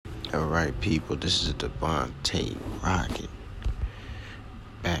Alright, people, this is Devontae Rocket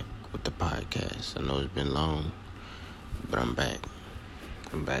back with the podcast. I know it's been long, but I'm back.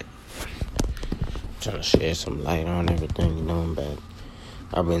 Trying to shed some light on everything, I'm back.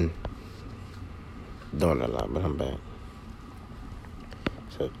 I've been doing a lot, but I'm back.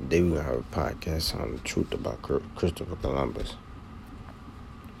 So today we're going to have a podcast on the truth about Christoper Columbus.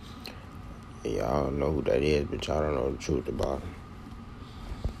 Y'all know who that is, but y'all don't know the truth about him.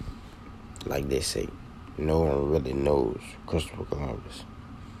 Like they say, no one really knows Christoper Columbus.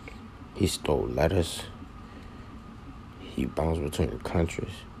 He stole letters. He bounced between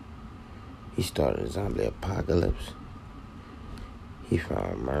countries. He started a zombie apocalypse. He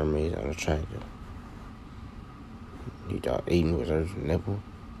found mermaids unattractive. He thought eating was his nipple.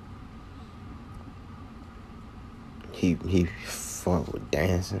 He fought with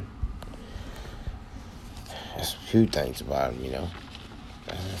dancing. There's a few things about him,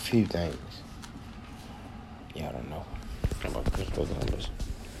 There's a few things y'all don't know about Christoper Columbus.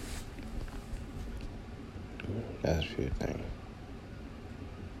 That's a few things.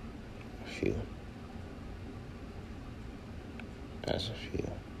 That's a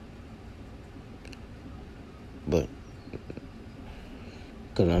few. But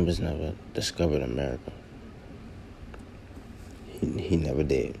Columbus never discovered America. He never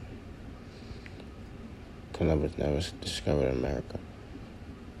did. Columbus never discovered America.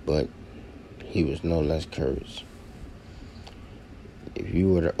 But he was no less courage. If you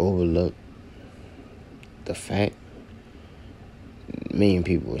were to overlook the fact, a million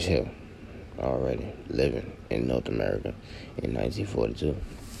people was here already living in North America in 1942.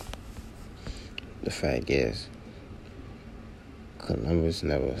 The fact is, Columbus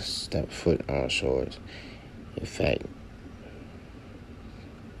never stepped foot on shores. In fact,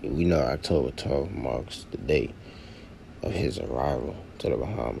 we know October 12th marks the date of his arrival to the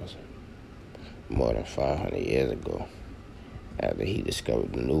Bahamas more than 500 years ago, after he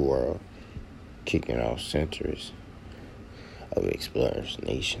discovered the New World, kicking off centuries of explorers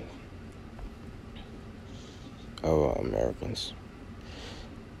nation of Americans.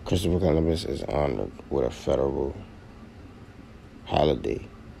 Christoper Columbus is honored with a federal holiday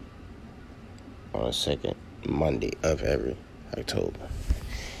on the second Monday of every October.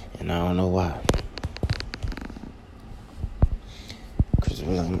 And I don't know why. Christoper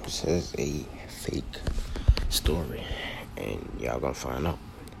Columbus is a fake story. And y'all gonna find out.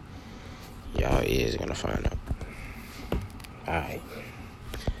 Y'all is gonna find out. Alright.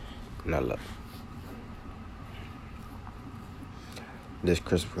 Now look. This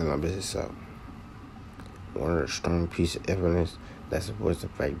Christoper Columbus itself. One of the strong pieces of evidence that supports the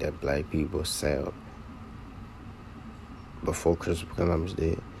fact that black people sailed before Christoper Columbus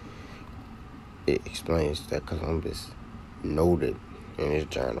did. It explains that Columbus noted in his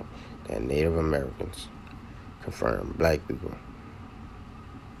journal that Native Americans confirmed black people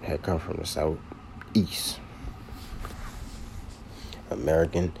had come from the southeast.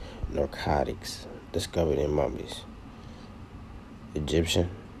 American narcotics discovered in mummies. Egyptian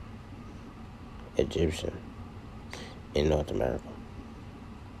in North America.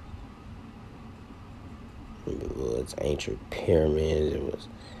 It was ancient pyramids. It was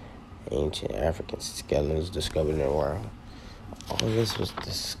ancient African skeletons discovered in the world. All this was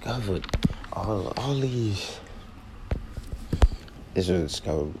discovered. All these. This was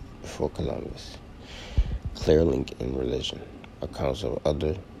discovered before Columbus. Clear link in religion. Accounts of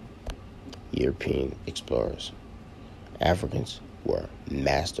other European explorers. Africans were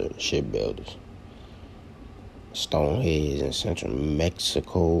master shipbuilders. Stonehenge in central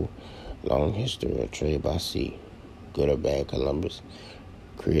Mexico. Long history of trade by sea. Good or bad, Columbus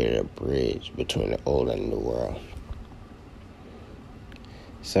created a bridge between the old and new world.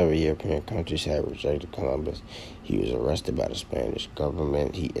 Several European countries had rejected Columbus. He was arrested by the Spanish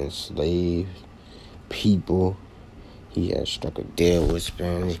government. He enslaved people. He had struck a deal with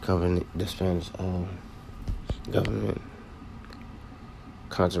the Spanish government.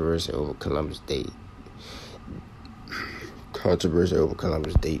 Controversy over Columbus dates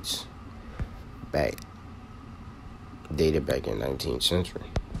dated back in the 19th century.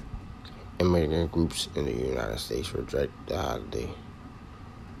 Immigrant groups in the United States rejected the holiday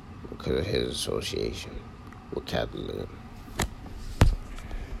because of his association with Catholicism.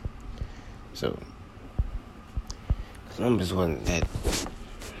 So, Columbus wasn't that,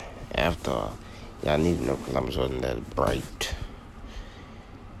 after all, y'all need to know Columbus wasn't that bright.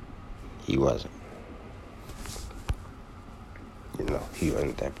 He wasn't. He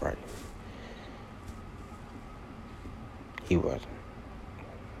wasn't that bright. He wasn't.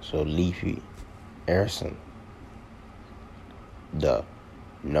 So Leafy Erikson, the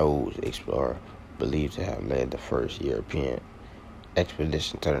nose explorer believed to have led the first European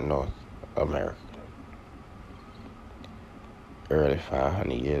expedition to the North America. Early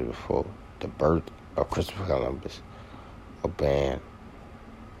 500 years before the birth of Christopher Columbus, a band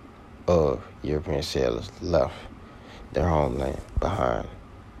of European sailors left their homeland behind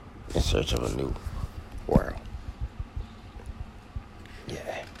in search of a new world.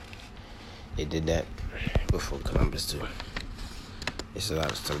 Yeah, they did that before Columbus too. It's a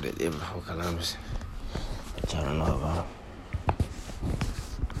lot of stuff they did before Columbus that y'all don't know about.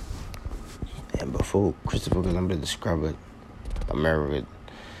 And before Christopher Columbus discovered America,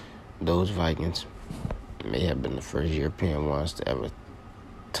 those Vikings may have been the first European ones to ever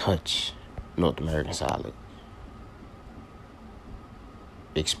touch North American solid.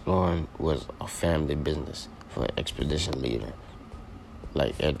 Exploring was a family business for an expedition leader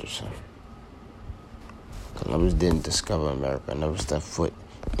like Edgerton. Columbus didn't discover America, never stepped foot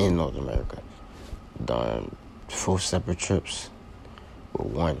in North America. During 4 separate trips, with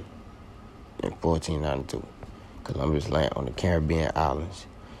one in 1492. Columbus landed on the Caribbean islands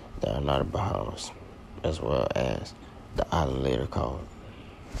that are now the Bahamas, as well as the island later called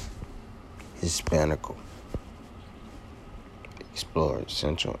Hispanico. Explored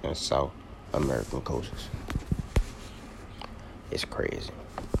Central and South American coasts. It's crazy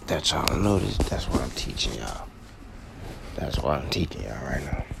that y'all don't know this. That's why I'm teaching y'all. That's why I'm teaching y'all right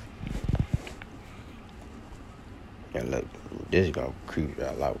now. And look, this is gonna creep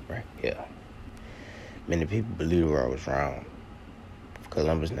y'all out, right? Yeah. Many people believe the world was round.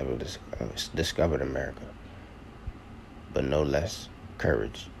 Columbus never discovered America. But no less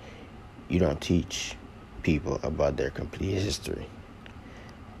courage. You don't teach people about their complete history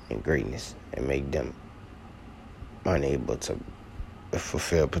and greatness and make them unable to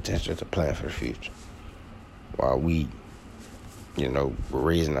fulfill potential to plan for the future. While we, were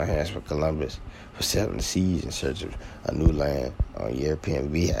raising our hands for Columbus for sailing the seas in search of a new land on European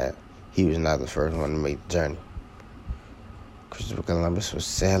behalf, he was not the first one to make the journey. Christopher Columbus was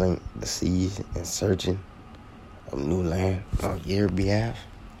sailing the seas and searching of new land on your behalf.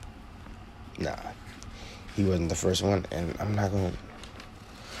 Nah, he wasn't the first one, and I'm not gonna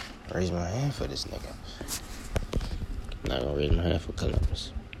raise my hand for this nigga. I'm not gonna raise my hand for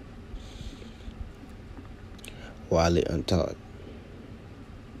Columbus. Widely untaught,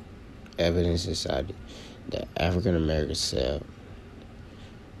 evidence decided that African Americans sailed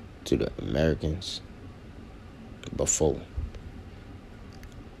to the Americas before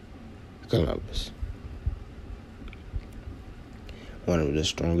Columbus. One of the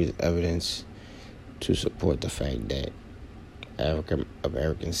strongest evidence to support the fact that African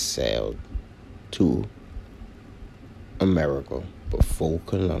Americans sailed to America before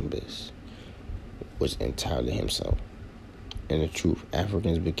Columbus was entirely himself. And the truth,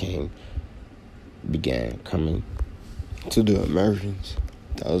 Africans began coming to the Americans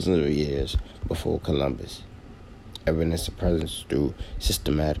thousands of years before Columbus. Evidence of presence through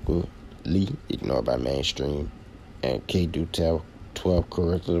systematically ignored by mainstream and K-12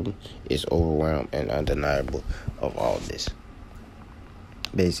 curriculum is overwhelmed and undeniable of all this.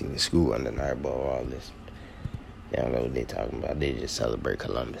 Basically, school undeniable of all this. They don't know what they're talking about. They just celebrate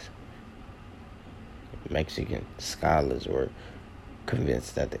Columbus. Mexican scholars were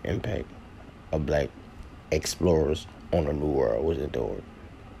convinced that the impact of black explorers on the New World was adored.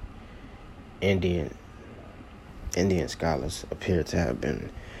 Indian scholars appear to have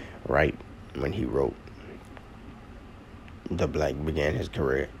been right when he wrote, "The black began his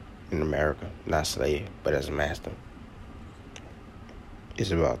career in America, not slave, but as a master."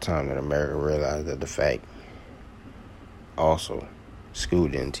 It's about time that America realized that the fact. Also, school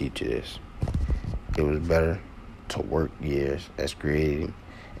didn't teach you this. It was better to work years as creating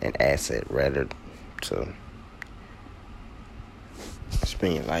an asset rather to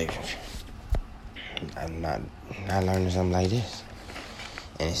spend your life not learning something like this.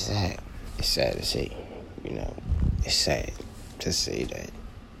 And it's sad. It's sad to say, it's sad to say that,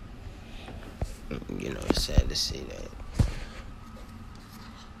 it's sad to say that,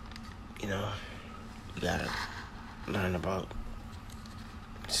 you gotta learn about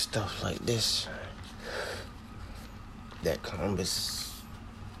stuff like this. That Columbus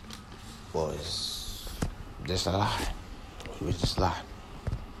was just a lie. He was just a lie.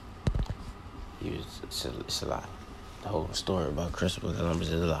 It's a lie. The whole story about Christopher Columbus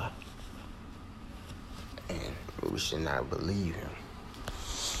is a lie. And we should not believe him.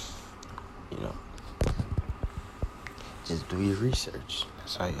 Just do your research.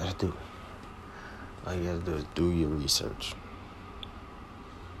 That's all you gotta do. All you gotta do is do your research.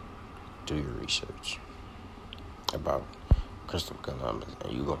 Do your research about Christopher Columbus,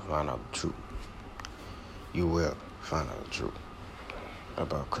 and you're going to find out the truth. You will find out the truth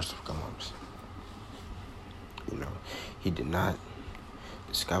about Christopher Columbus. You know, he did not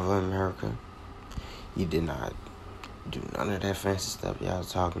discover America. He did not do none of that fancy stuff y'all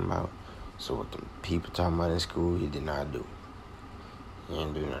talking about. So what the people talking about in school, he did not do. He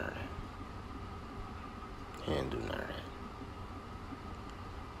didn't do none of that. He didn't do none of that.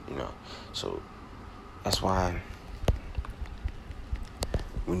 You know, so that's why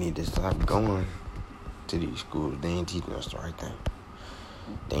we need to stop going to these schools. They ain't teaching us the right thing.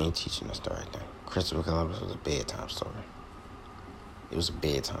 They ain't teaching us the right thing. Christopher Columbus was a bedtime story. It was a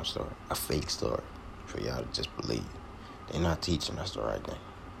bedtime story, a fake story for y'all to just believe. They're not teaching us the right thing.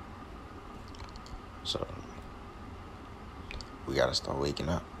 So we gotta start waking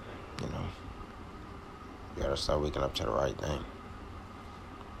up, you know. We gotta start waking up to the right thing.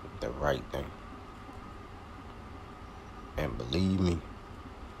 The right thing. And believe me,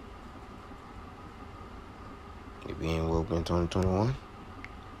 if you ain't woke in 2021,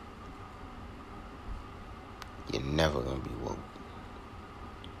 you're never gonna be woke.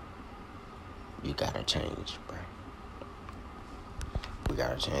 You gotta change, bro. We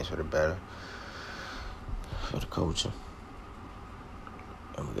gotta change for the better, for the culture.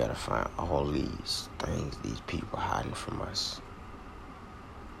 And we gotta find all these things these people hiding from us.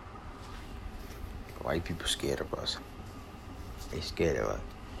 White people scared of us. They scared of us.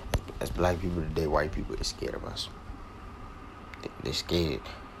 As black people today, white people are scared of us. They're scared.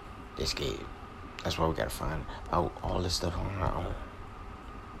 They're scared. That's why we gotta find out all this stuff on our own,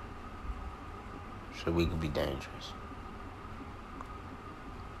 so we can be dangerous.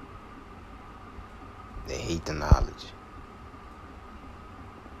 They hate the knowledge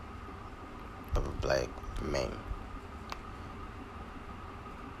of a black man.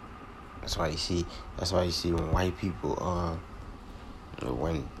 That's why you see when white people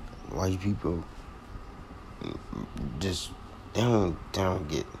just they don't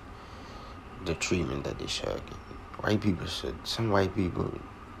get the treatment that they should get. Some white people,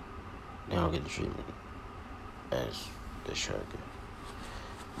 they don't get the treatment as they should get.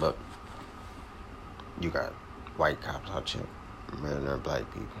 But you got white cops out here murdering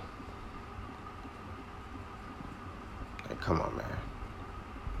black people. Like, come on, man.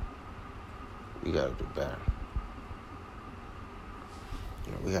 We gotta do better.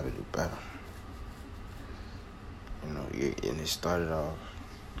 You know, we gotta do better. You know, and it started off.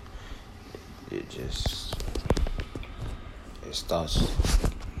 It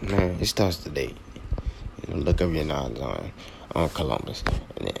starts today. You know, look up your knowledge on Columbus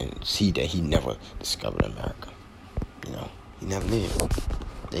and see that he never discovered America. You know, he never did.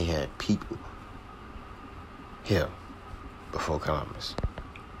 They had people here before Columbus.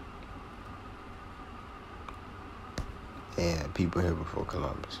 They had people here before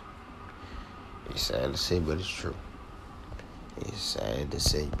Columbus. It's sad to say, but it's true. It's sad to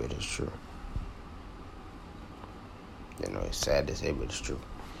say, but it's true. You know, it's sad to say, but it's true.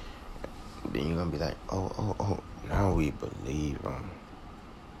 Then you're gonna be like, oh, now we believe him.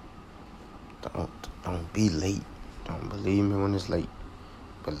 Don't be late. Don't believe me when it's late.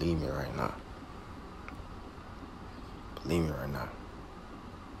 Believe me right now. Believe me right now.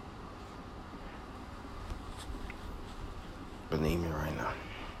 Believe me right now.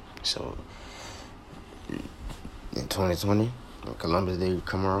 So, in 2020, when Columbus Day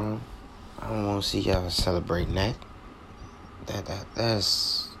come around, I don't want to see y'all celebrating that.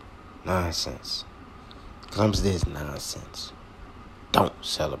 That's nonsense. Columbus Day is nonsense. Don't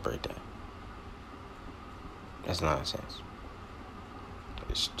celebrate that. That's nonsense.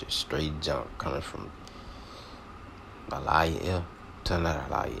 It's just straight junk coming from a liar ear to another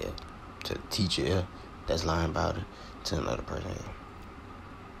liar ear, to the teacher ear that's lying about it, to another person ear.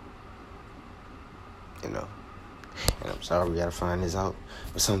 You know. And I'm sorry we gotta find this out,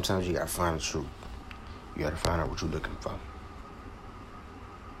 but sometimes you gotta find the truth. You gotta find out what you're looking for.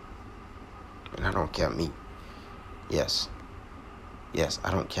 And I don't care me. Yes,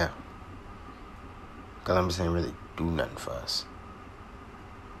 I don't care. Columbus ain't really do nothing for us.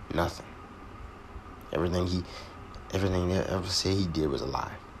 Nothing. Everything they ever said he did was a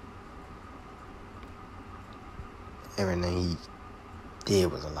lie. Everything he did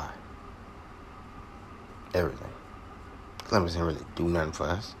was a lie. Everything. Columbus didn't really do nothing for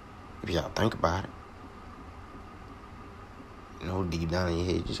us, if y'all think about it. You know, deep down in your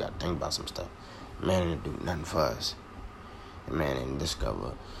head, you just gotta think about some stuff. Man didn't do nothing for us. The man didn't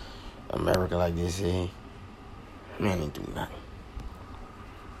discover America like they say. Man didn't do nothing.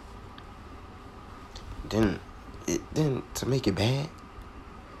 Then to make it bad,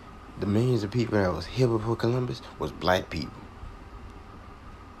 the millions of people that was here before Columbus was black people.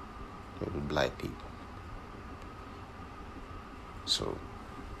 It was black people. So,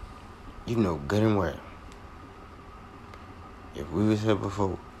 you know good and well, if we was here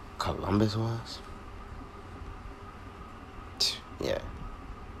before Columbus was, yeah,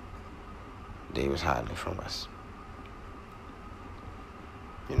 they was hiding from us.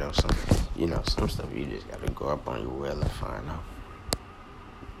 Some stuff you just gotta go up on your well and find out.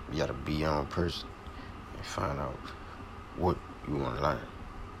 You gotta be your own person and find out what you want to learn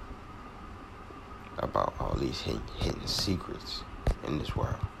about all these hidden secrets in this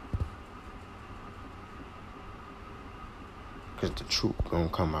world. Because the truth gonna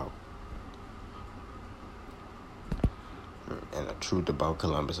come out. And the truth about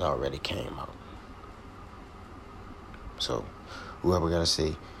Columbus already came out. So, whoever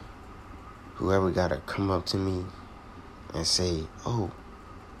gotta come up to me and say, "Oh,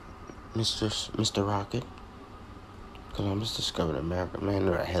 Mr. Rocket, Columbus discovered America." Man,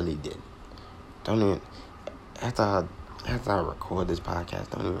 no, the hell he did. Don't even, after I record this podcast,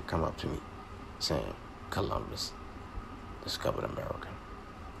 don't even come up to me saying Columbus discovered America.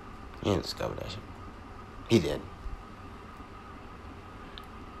 He didn't discover that shit. He didn't.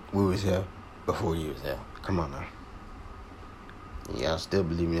 We was here before he was there. Come on now. Y'all still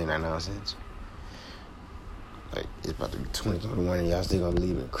believing in that nonsense? Like, it's about to be 2021 and y'all still gonna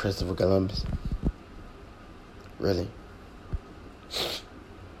believe in Christoper Columbus? Really?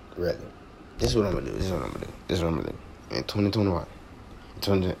 Really? This is what I'm gonna do. In 2021. In 2021.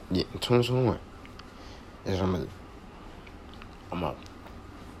 This is what I'm gonna do. I'm gonna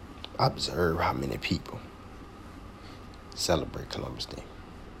observe how many people celebrate Columbus Day.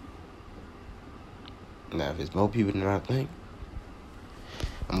 Now, if it's more people than I think,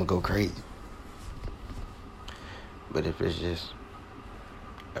 I'm gonna go crazy. But if it's just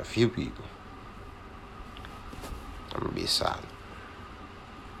a few people, I'm gonna be silent.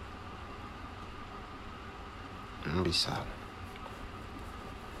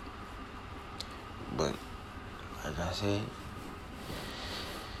 But like I said,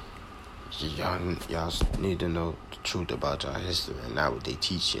 y'all need to know the truth about y'all history and not what they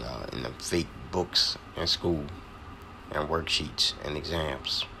teach y'all in the fake books in school and worksheets and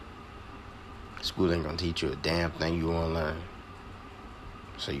exams. School ain't gonna teach you a damn thing you wanna learn.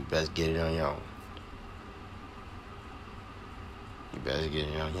 So you best get it on your own.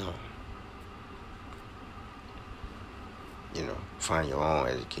 Find your own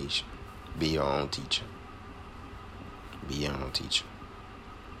education. Be your own teacher. Be your own teacher.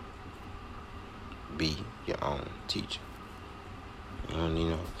 You don't need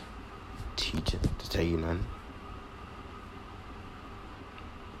no teacher to tell you nothing.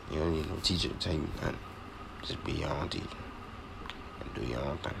 You don't need no teacher to tell you nothing. Just be your own teacher. And do your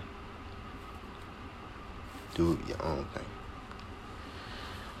own thing.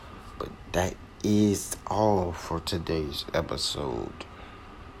 But that is all for today's episode.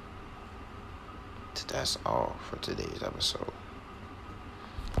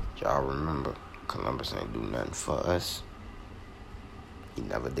 Y'all remember, Columbus ain't do nothing for us. He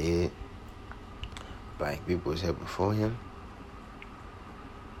never did. Black people was here before him.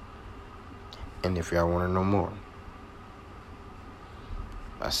 And if y'all want to know more,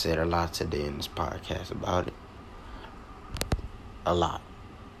 I said a lot today in this podcast about it. A lot.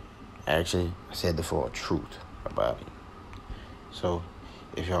 Actually, I said the full truth about it. So,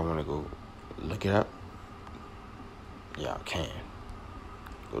 if y'all want to go look it up, y'all can.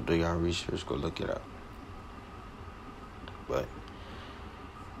 Go do y'all research, go look it up. But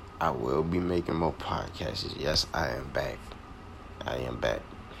I will be making more podcasts. Yes, I am back.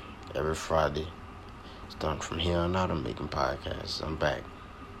 Every Friday, starting from here on out, I'm making podcasts. I'm back.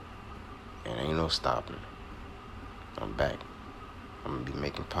 And ain't no stopping. I'm back. I'm going to be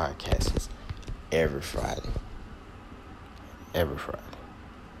making podcasts every Friday.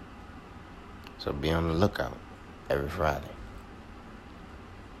 So be on the lookout every Friday.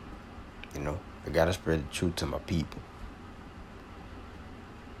 I got to spread the truth to my people.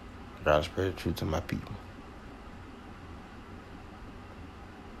 We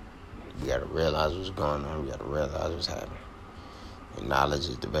got to realize what's going on. We got to realize what's happening. And knowledge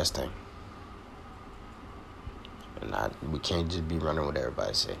is the best thing. We can't just be running with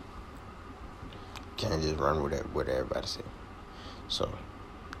everybody say. Can't just run with what everybody say. So,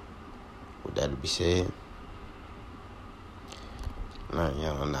 with that to be said, learn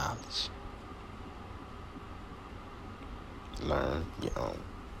your own knowledge. Learn your own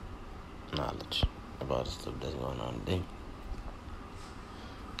knowledge about the stuff that's going on today.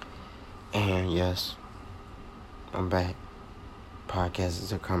 And yes, I'm back.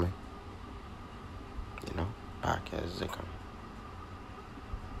 Podcasts are coming. Podcasts are coming.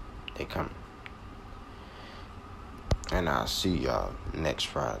 They coming. And I'll see y'all next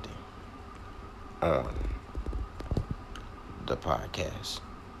Friday on the podcast.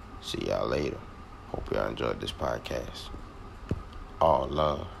 See y'all later. Hope y'all enjoyed this podcast. All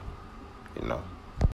love, you know.